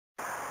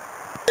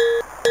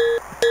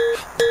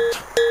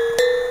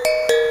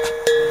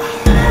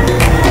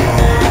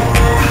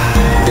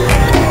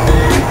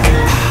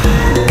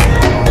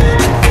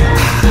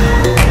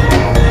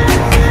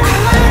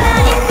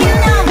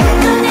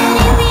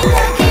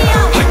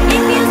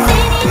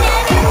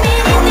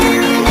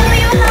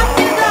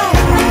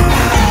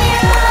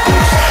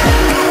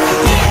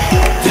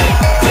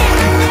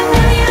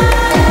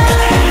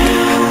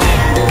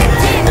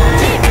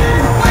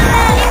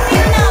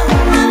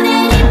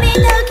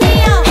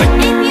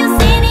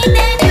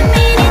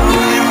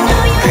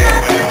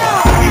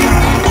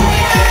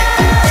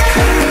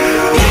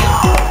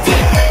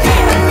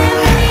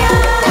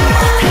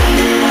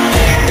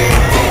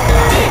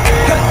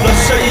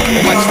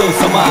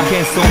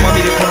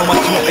の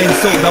街の演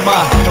奏玉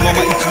のまま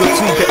一度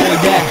ついておい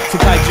で世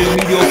界中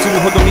魅了する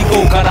ほどに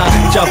豪華な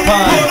ジャ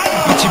パ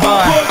ン一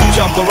番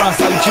ジャンプラン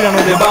さうちらの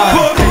出番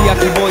テリヤ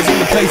キボーイズ in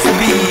the place to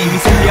be 見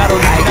せてやろう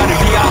リスナル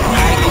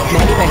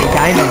Many many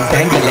diamonds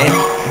dangling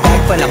Bag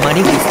full of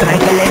money we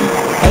strangling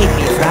Hate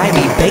me, fry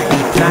me, bake me,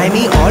 try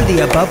me All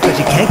the above cause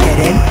you can't get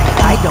in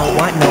I don't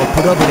want no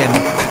problem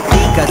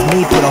Because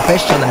me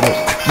professional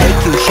Make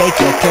you shake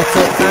your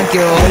kettle Thank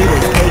you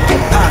haters take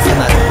it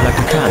personal Like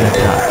a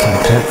Canada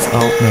Let's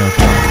out milk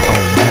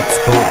Let's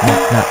go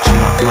Not not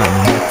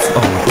money Let's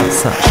go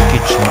Such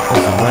kitchen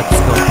over Let's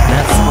go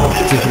Let's go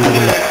To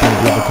level up and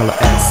level color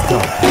Let's go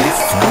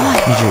Let's go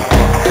 25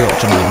秒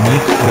じゃない2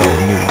秒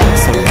入力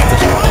それまた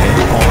100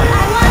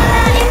円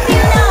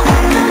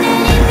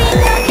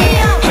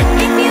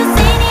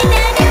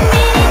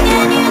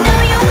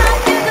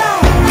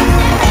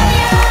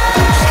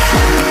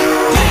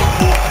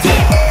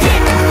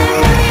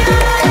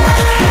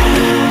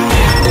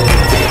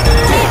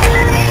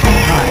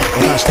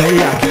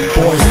on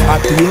Boys あ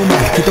っという間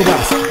吹き飛ば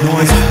す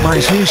ノイズ邁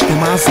進して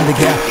ますんで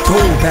Get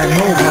told that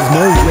no one's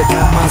moved with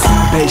that mass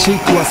ベーシッ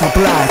クはサプ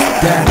ライズ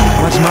で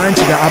マジ毎日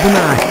が危な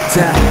い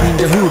ぜ忍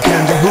者風賢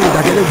者風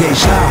だけでゲイ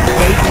シャ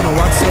ーエイトの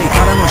惑星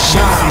からのシ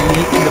ャー See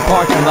me in the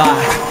parking lot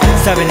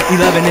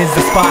 7-Eleven is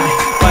the spot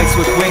Bikes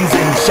with wings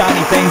and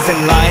shiny things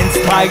and lions,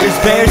 tigers,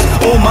 bears,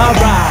 oh my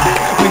ride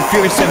We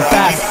fierce and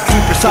fast,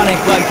 supersonic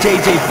like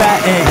JJ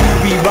Fatten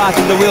We ride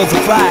till the wheels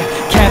are flat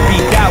Can't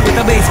beat that with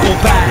a baseball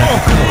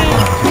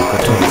bat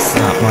取りさ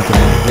まと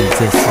める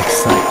ぜ即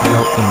歳のイ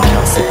ンタ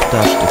ーセプ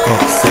ターして国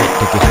際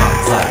的犯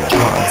罪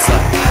は犯罪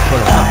こ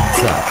れ犯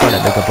罪彼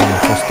らがボン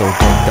ホストを動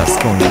かす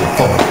今夜の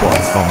4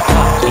 boys from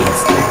Far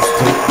East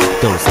Coast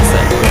どうさせ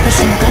る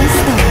私のゴー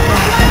ス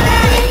ト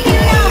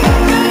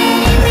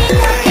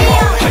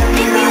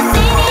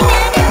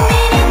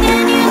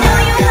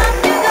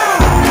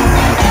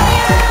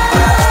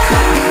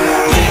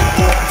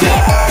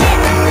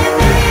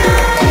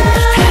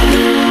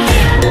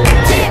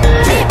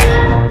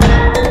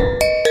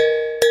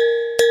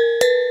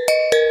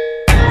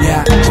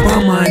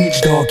毎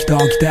日ドキド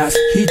キです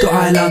ヒート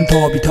アイラン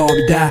ド飛び飛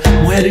びで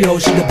燃える用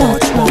紙でぼ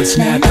ちぼち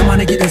ね玉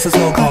ねぎで誘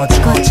うこっ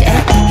ちこっちへ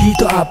ヒー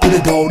トアップで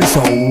通り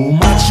そう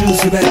街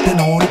中滑って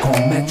乗り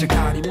込むめっちゃ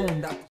借り物